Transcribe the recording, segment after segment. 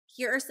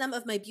Here are some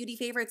of my beauty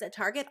favorites at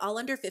Target, all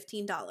under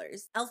 $15.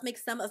 e.l.f.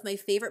 makes some of my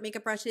favorite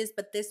makeup brushes,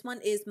 but this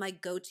one is my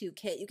go-to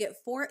kit. You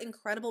get 4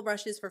 incredible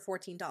brushes for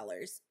 $14.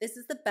 This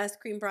is the best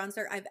cream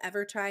bronzer I've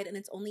ever tried, and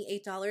it's only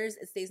 $8.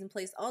 It stays in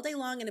place all day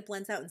long and it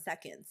blends out in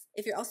seconds.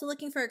 If you're also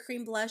looking for a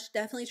cream blush,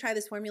 definitely try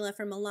this formula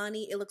from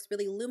Milani. It looks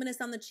really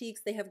luminous on the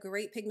cheeks. They have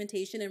great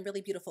pigmentation and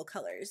really beautiful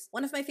colors.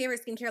 One of my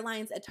favorite skincare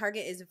lines at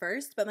Target is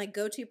Versed, but my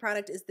go-to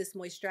product is this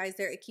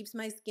moisturizer. It keeps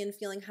my skin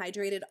feeling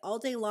hydrated all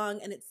day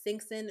long and it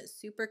sinks in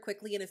super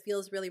quickly and it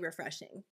feels really refreshing.